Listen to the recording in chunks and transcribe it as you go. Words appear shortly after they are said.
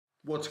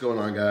What's going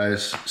on,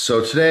 guys?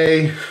 So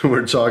today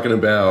we're talking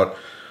about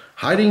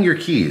hiding your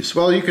keys.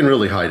 Well, you can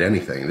really hide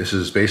anything. This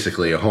is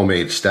basically a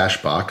homemade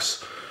stash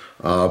box,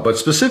 but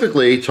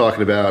specifically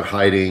talking about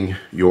hiding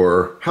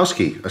your house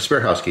key, a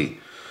spare house key.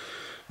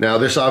 Now,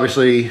 this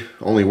obviously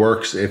only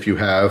works if you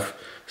have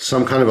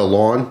some kind of a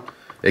lawn.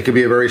 It could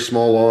be a very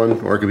small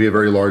lawn or it could be a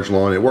very large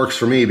lawn. It works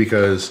for me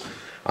because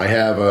I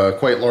have a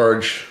quite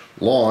large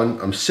lawn.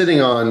 I'm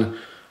sitting on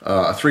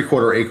a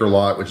 3/4 acre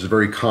lot, which is a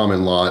very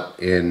common lot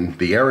in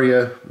the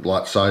area,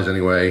 lot size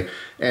anyway,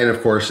 and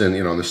of course in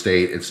in the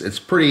state, it's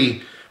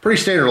pretty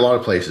standard a lot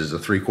of places, a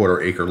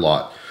 3/4 acre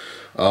lot.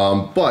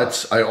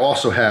 But I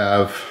also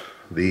have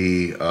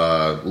the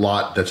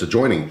lot that's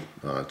adjoining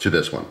to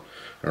this one.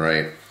 All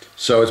right,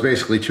 so it's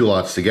basically two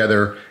lots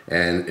together,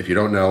 and if you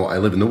don't know, I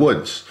live in the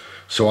woods,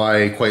 so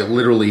I quite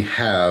literally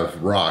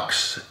have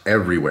rocks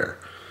everywhere.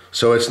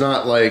 So it's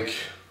not like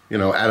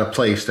out of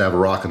place to have a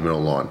rock in the middle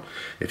of the lawn.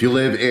 If you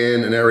live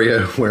in an area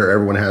where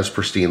everyone has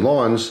pristine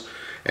lawns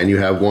and you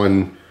have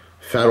one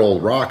fat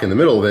old rock in the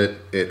middle of it,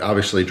 it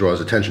obviously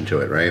draws attention to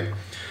it, right?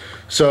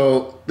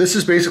 So this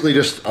is basically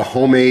just a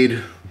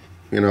homemade,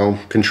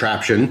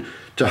 contraption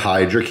to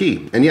hide your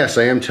key. And yes,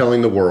 I am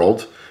telling the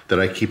world that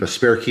I keep a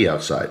spare key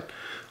outside.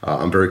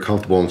 I'm very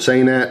comfortable in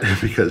saying that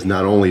because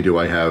not only do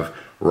I have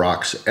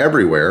rocks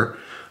everywhere,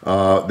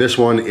 this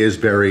one is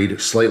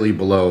buried slightly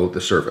below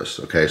the surface,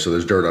 okay? So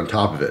there's dirt on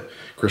top of it.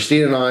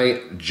 Christine and I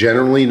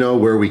generally know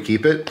where we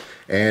keep it,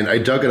 and I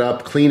dug it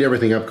up, cleaned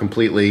everything up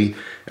completely,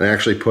 and I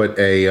actually put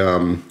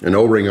an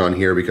O-ring on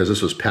here because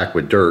this was packed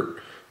with dirt.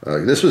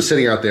 This was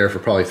sitting out there for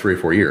probably 3 or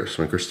 4 years.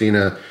 When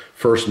Christina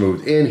first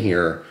moved in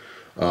here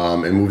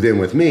and moved in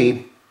with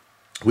me,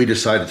 we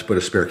decided to put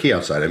a spare key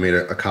outside. I made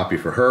a copy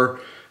for her,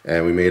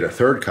 and we made a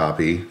third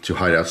copy to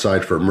hide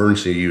outside for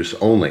emergency use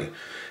only.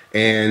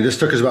 And this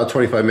took us about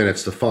 25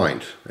 minutes to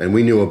find, and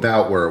we knew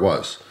about where it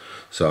was.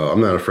 So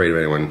I'm not afraid of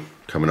anyone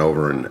coming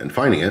over and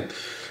finding it.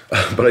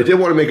 But I did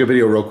want to make a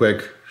video real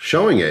quick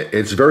showing it.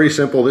 It's very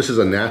simple. This is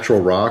a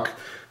natural rock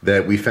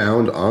that we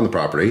found on the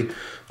property.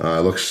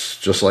 It looks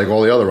just like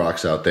all the other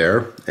rocks out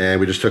there. And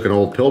we just took an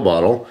old pill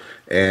bottle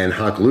and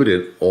hot glued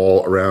it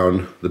all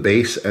around the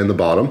base and the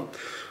bottom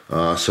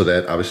so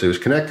that obviously it was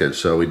connected.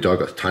 So we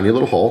dug a tiny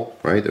little hole,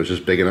 right? That was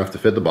just big enough to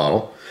fit the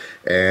bottle.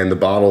 And the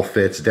bottle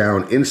fits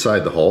down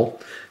inside the hole,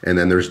 and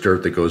then there's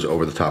dirt that goes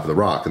over the top of the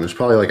rock, and there's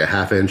probably like a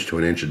 1/2 inch to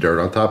 1 inch of dirt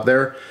on top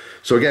there.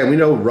 So again, we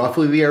know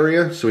roughly the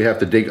area, so we have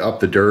to dig up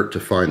the dirt to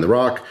find the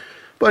rock,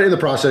 but in the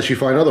process you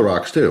find other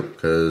rocks too,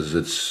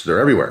 because they're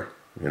everywhere.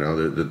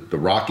 The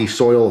rocky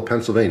soil of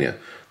Pennsylvania,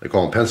 they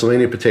call them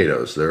Pennsylvania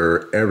potatoes.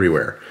 They're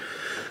everywhere.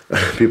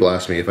 People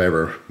ask me if I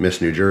ever miss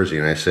New Jersey,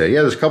 and I say,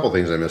 yeah, there's a couple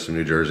things I miss in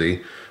New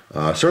Jersey.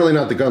 Certainly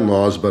not the gun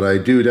laws, but I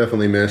do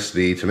definitely miss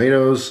the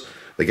tomatoes,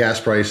 the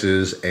gas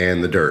prices,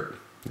 and the dirt.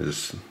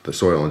 The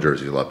soil in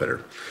Jersey is a lot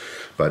better.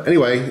 But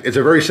anyway, it's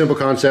a very simple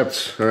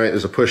concept. All right,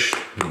 there's a push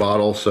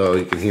bottle, so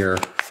you can hear,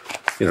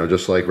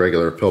 just like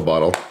regular pill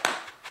bottle.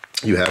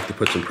 You have to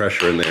put some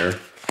pressure in there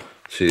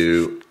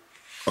to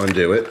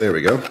undo it. There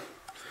we go.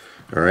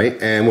 All right,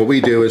 and what we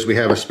do is we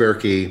have a spare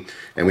key,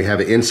 and we have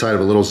it inside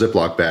of a little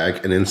Ziploc bag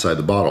and inside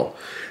the bottle.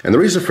 And the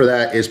reason for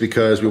that is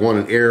because we want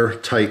an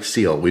airtight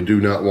seal. We do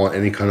not want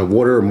any kind of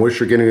water or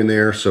moisture getting in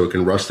there so it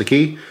can rust the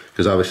key,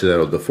 because obviously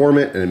that'll deform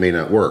it and it may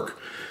not work.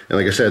 And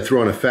like I said, I threw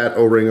on a fat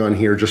O-ring on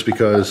here just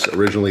because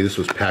originally this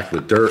was packed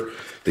with dirt.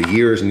 The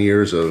years and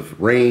years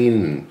of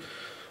rain and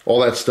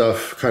all that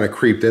stuff kind of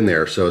creeped in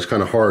there, so it's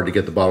kind of hard to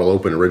get the bottle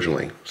open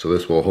originally. So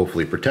this will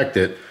hopefully protect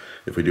it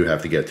if we do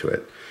have to get to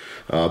it.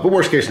 But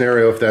worst case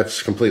scenario, if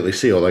that's completely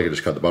sealed, I could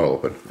just cut the bottle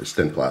open. It's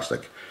thin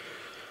plastic.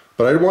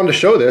 But I wanted to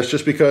show this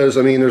just because,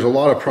 there's a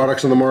lot of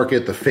products on the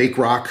market. The fake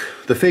rock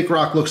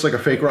looks like a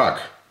fake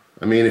rock.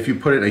 If you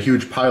put it in a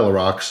huge pile of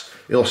rocks,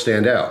 it'll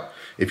stand out.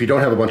 If you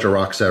don't have a bunch of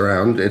rocks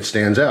around, it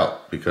stands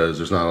out because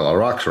there's not a lot of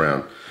rocks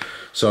around.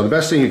 So the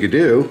best thing you could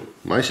do,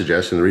 my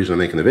suggestion, the reason I'm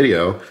making the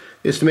video,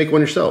 is to make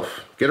one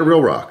yourself. Get a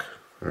real rock,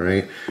 all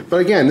right? But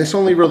again, this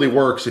only really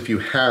works if you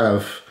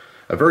have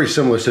a very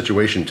similar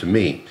situation to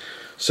me.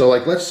 So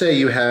like, let's say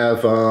you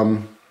have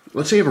a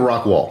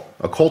rock wall,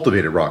 a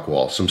cultivated rock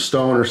wall, some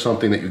stone or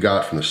something that you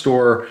got from the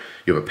store,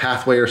 you have a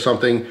pathway or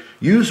something.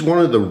 Use one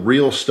of the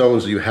real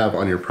stones that you have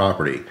on your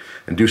property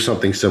and do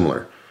something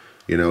similar.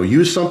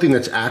 Use something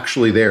that's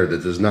actually there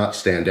that does not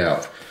stand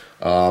out.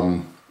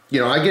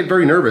 I get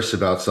very nervous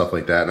about stuff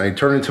like that, and I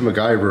turn into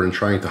MacGyver in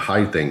trying to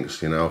hide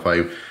things.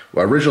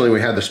 Originally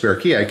we had the spare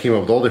key, I came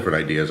up with all different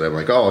ideas. I'm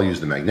like, oh, I'll use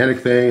the magnetic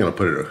thing, and I'll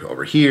put it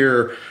over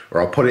here, or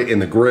I'll put it in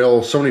the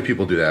grill. So many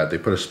people do that. They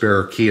put a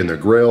spare key in their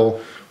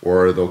grill,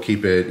 or they'll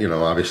keep it,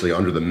 obviously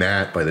under the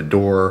mat by the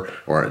door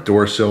or on a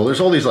door sill. There's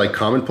all these like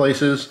common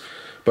places,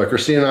 but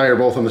Christine and I are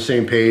both on the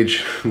same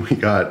page. We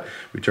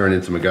turned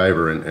into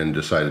MacGyver and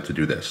decided to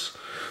do this.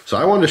 So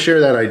I wanted to share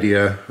that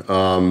idea.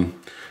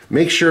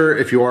 Make sure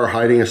if you are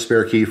hiding a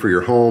spare key for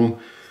your home,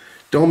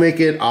 don't make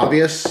it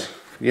obvious.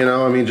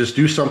 Just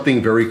do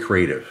something very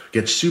creative.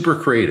 Get super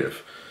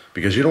creative.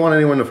 because you don't want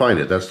anyone to find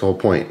it. That's the whole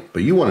point.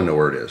 But you want to know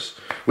where it is.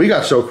 We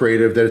got so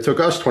creative that it took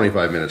us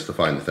 25 minutes to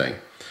find the thing.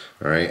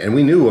 All right, and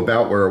we knew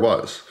about where it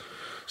was.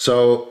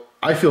 So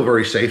I feel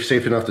very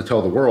safe enough to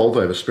tell the world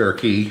I have a spare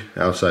key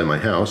outside my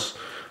house.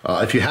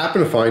 If you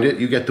happen to find it,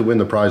 you get to win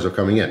the prize of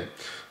coming in.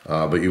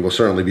 But you will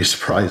certainly be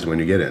surprised when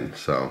you get in.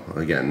 So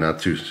again, not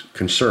too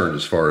concerned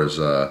as far as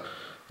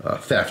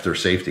theft or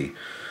safety.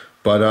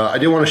 But I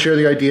did want to share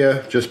the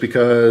idea just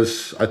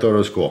because I thought it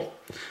was cool.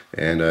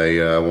 And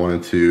I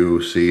wanted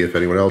to see if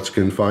anyone else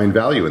can find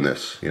value in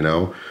this, you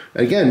know.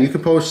 And again, you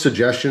can post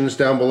suggestions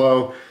down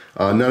below.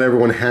 Not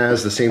everyone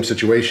has the same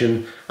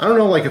situation. I don't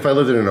know, like if I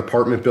lived in an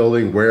apartment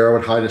building where I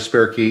would hide a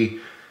spare key,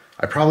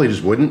 I probably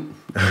just wouldn't,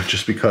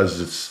 just because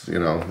it's, you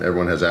know,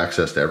 everyone has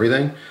access to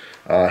everything.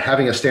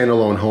 Having a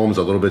standalone home is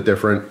a little bit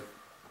different.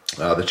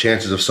 The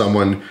chances of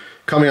someone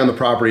coming on the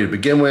property to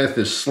begin with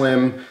is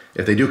slim.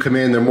 If they do come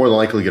in, they're more than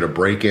likely going to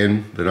break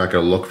in. They're not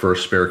going to look for a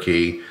spare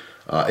key.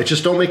 It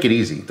just don't make it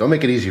easy. Don't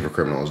make it easy for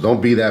criminals.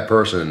 Don't be that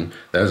person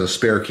that has a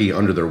spare key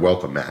under their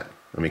welcome mat.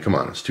 I mean, come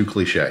on, it's too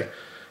cliche.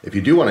 If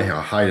you do want to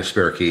hide a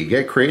spare key,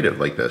 get creative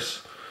like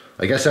this.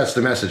 I guess that's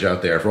the message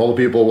out there. For all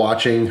the people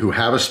watching who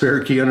have a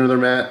spare key under their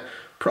mat,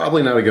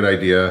 probably not a good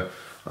idea.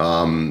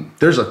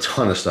 There's a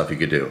ton of stuff you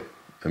could do.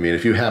 I mean,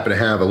 if you happen to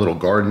have a little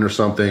garden or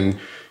something,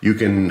 you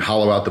can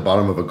hollow out the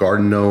bottom of a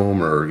garden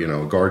gnome or, you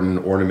know, a garden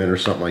ornament or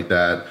something like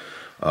that.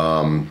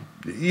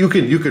 You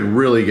could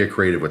really get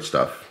creative with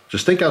stuff.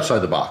 Just think outside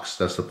the box.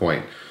 That's the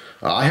point.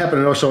 I happen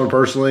to know someone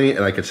personally,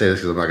 and I could say this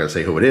because I'm not going to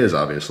say who it is,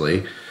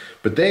 obviously,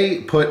 but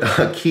they put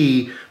a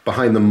key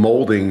behind the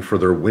molding for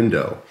their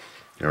window,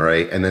 all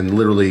right, and then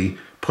literally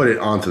put it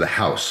onto the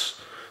house.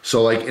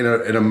 So like in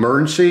an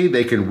emergency,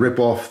 they can rip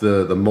off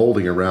the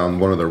molding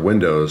around one of their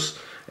windows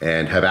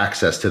and have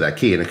access to that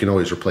key, and it can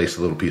always replace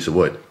a little piece of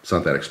wood. It's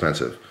not that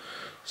expensive.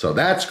 So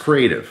that's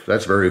creative.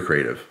 That's very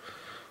creative.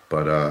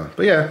 But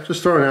yeah,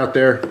 just throwing it out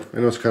there. I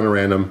know it's kind of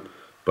random,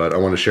 but I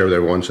want to share with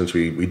everyone since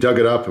we dug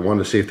it up and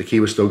wanted to see if the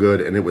key was still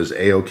good, and it was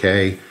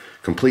A-OK,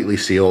 completely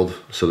sealed,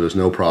 so there's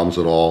no problems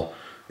at all.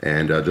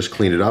 And just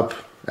clean it up,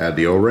 add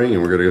the O-ring,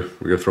 and we're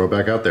gonna throw it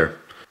back out there.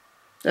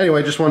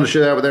 Anyway, just wanted to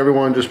share that with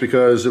everyone just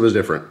because it was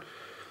different.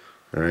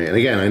 All right, and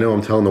again, I know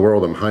I'm telling the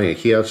world I'm hiding a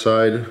key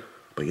outside,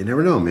 but you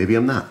never know, maybe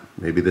I'm not.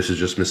 Maybe this is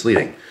just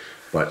misleading.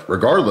 But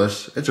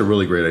regardless, it's a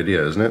really great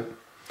idea, isn't it?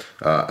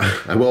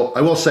 I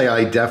will say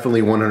I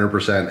definitely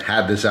 100%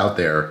 had this out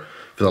there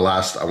for the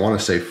last, I want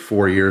to say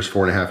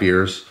 4.5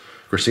 years.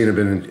 Christina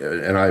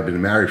and I have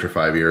been married for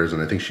 5 years,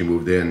 and I think she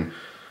moved in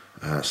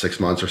 6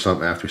 months or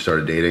something after we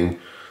started dating.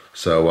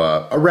 So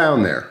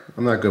around there.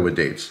 I'm not good with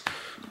dates.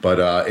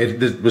 But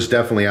it was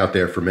definitely out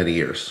there for many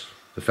years.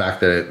 The fact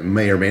that it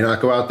may or may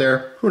not go out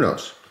there, who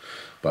knows?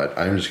 But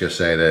I'm just going to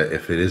say that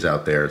if it is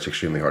out there, it's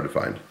extremely hard to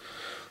find.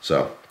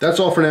 So that's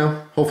all for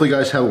now. Hopefully you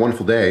guys have a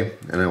wonderful day,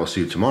 and I will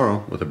see you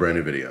tomorrow with a brand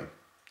new video.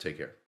 Take care.